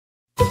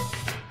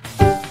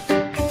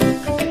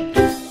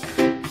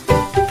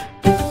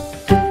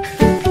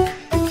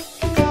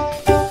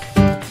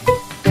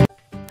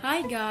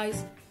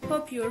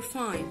hope you're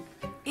fine.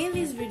 In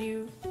this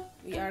video,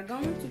 we are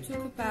going to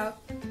talk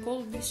about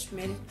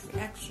Kolbe-Schmidt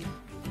reaction.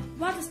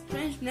 What a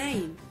strange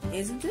name,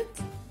 isn't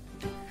it?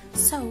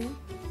 So,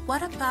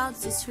 what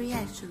about this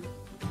reaction?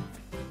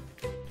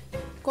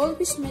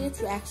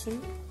 Kolbe-Schmidt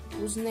reaction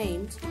was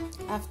named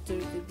after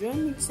the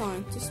German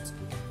scientist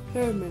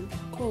Hermann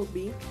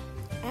Kolbe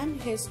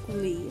and his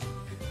colleague,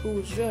 who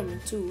was German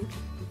too,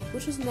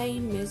 which his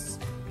name is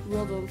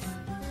Rudolf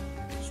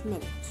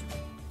Schmidt.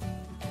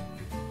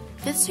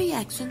 This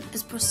reaction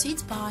is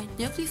proceeded by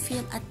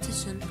nucleophile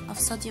addition of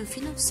sodium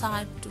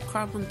phenoxide to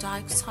carbon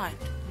dioxide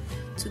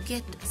to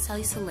get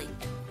salicylate,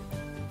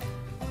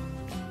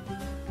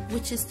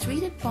 which is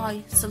treated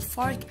by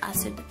sulfuric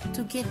acid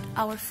to get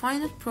our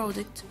final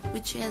product,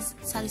 which is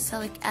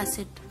salicylic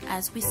acid,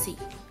 as we see.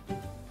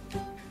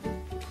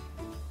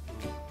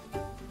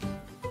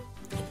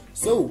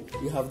 So,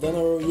 you have done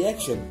our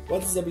reaction.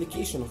 What is the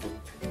application of it?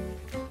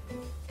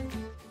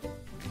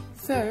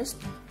 First,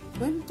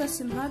 when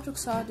potassium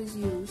hydroxide is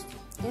used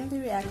in the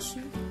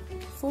reaction,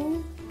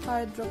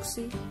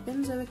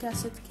 4-hydroxybenzoic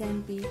acid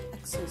can be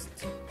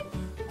accessed,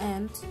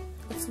 and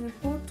it's an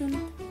important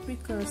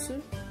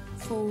precursor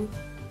for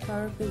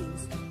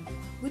parabens,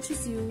 which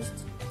is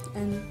used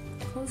in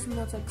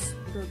cosmetics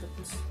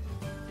products.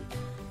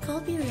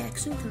 Kolbe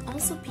reaction can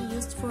also be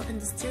used for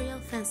industrial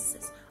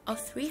synthesis of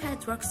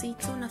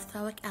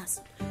 3-hydroxy-2-naphthalic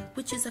acid,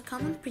 which is a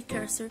common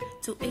precursor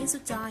to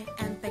azodye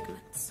and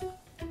pigments.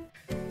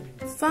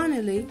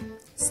 Finally,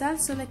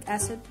 salicylic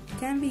acid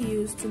can be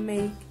used to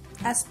make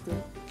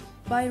aspirin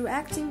by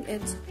reacting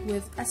it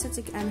with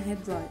acetic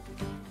anhydride.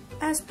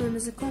 Aspirin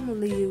is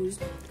commonly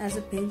used as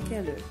a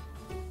painkiller.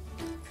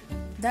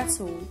 That's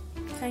all.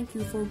 Thank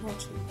you for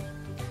watching.